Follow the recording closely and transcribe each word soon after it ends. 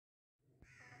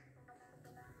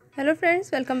Hello friends,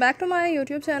 welcome back to my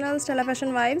YouTube channel Stella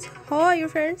Fashion Vibes. How are you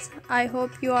friends? I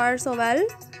hope you are so well.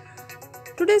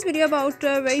 Today's video about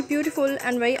very beautiful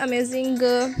and very amazing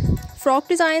frock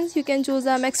designs. You can choose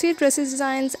maxi dresses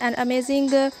designs and amazing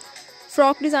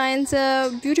frock designs,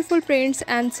 beautiful prints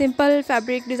and simple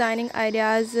fabric designing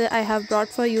ideas I have brought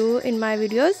for you in my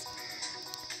videos.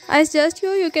 I suggest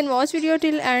you can watch video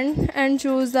till end and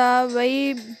choose the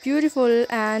very beautiful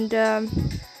and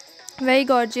very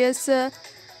gorgeous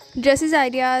dresses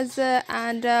ideas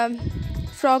and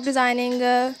frock designing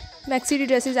maxi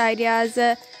dresses ideas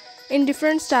in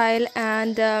different style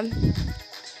and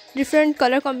different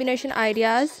color combination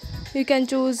ideas you can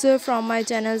choose from my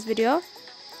channel's video.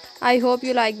 I hope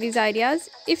you like these ideas.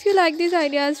 If you like these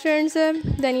ideas friends,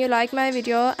 then you like my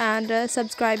video and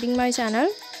subscribing my channel.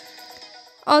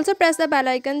 Also press the bell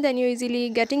icon, then you easily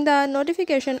getting the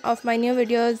notification of my new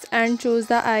videos and choose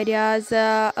the ideas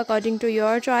according to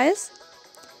your choice.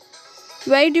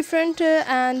 Very different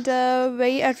and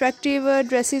very attractive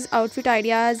dresses outfit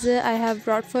ideas I have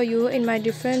brought for you in my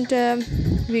different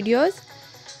videos.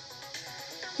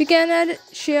 You can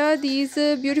share these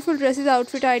beautiful dresses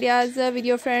outfit ideas with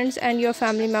your friends and your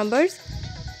family members.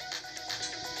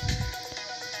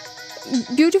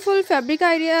 Beautiful fabric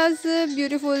ideas,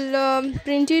 beautiful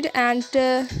printed and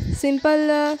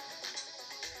simple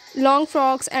long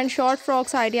frocks and short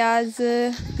frocks ideas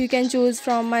you can choose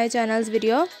from my channel's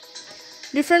video.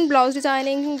 Different blouse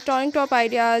designing, turning top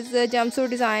ideas, jumpsuit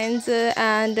designs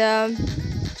and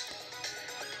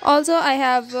also I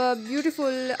have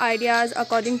beautiful ideas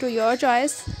according to your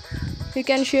choice. You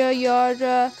can share your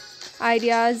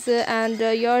ideas and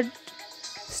your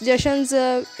suggestions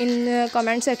in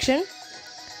comment section.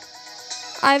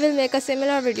 I will make a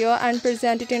similar video and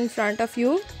present it in front of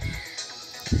you.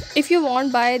 If you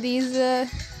want buy these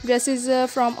dresses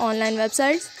from online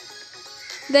websites,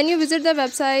 then you visit the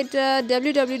website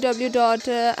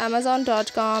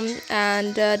www.amazon.com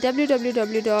and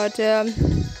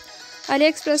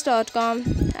www.aliexpress.com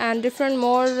and different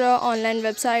more online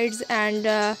websites and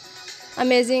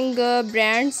amazing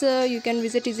brands you can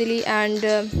visit easily and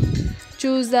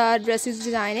choose the dresses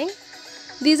designing.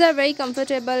 These are very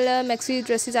comfortable maxi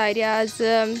dresses ideas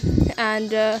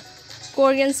and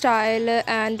Korean style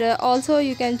and also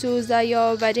you can choose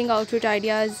your wedding outfit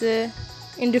ideas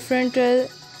in different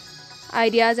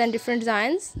ideas and different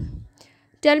designs.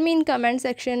 Tell me in comment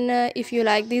section if you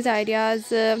like these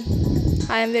ideas.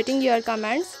 I am waiting your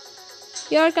comments.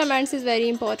 Your comments is very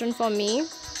important for me.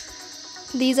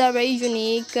 These are very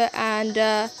unique and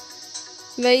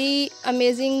very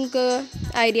amazing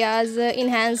ideas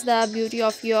enhance the beauty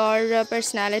of your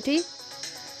personality.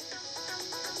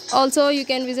 Also you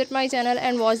can visit my channel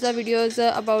and watch the videos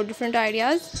about different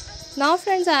ideas. Now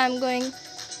friends,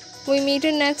 we meet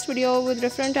in next video with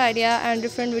different idea and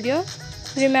different video.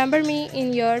 Remember me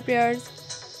in your prayers.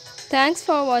 Thanks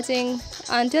for watching.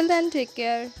 Until then, take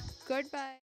care.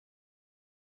 Goodbye.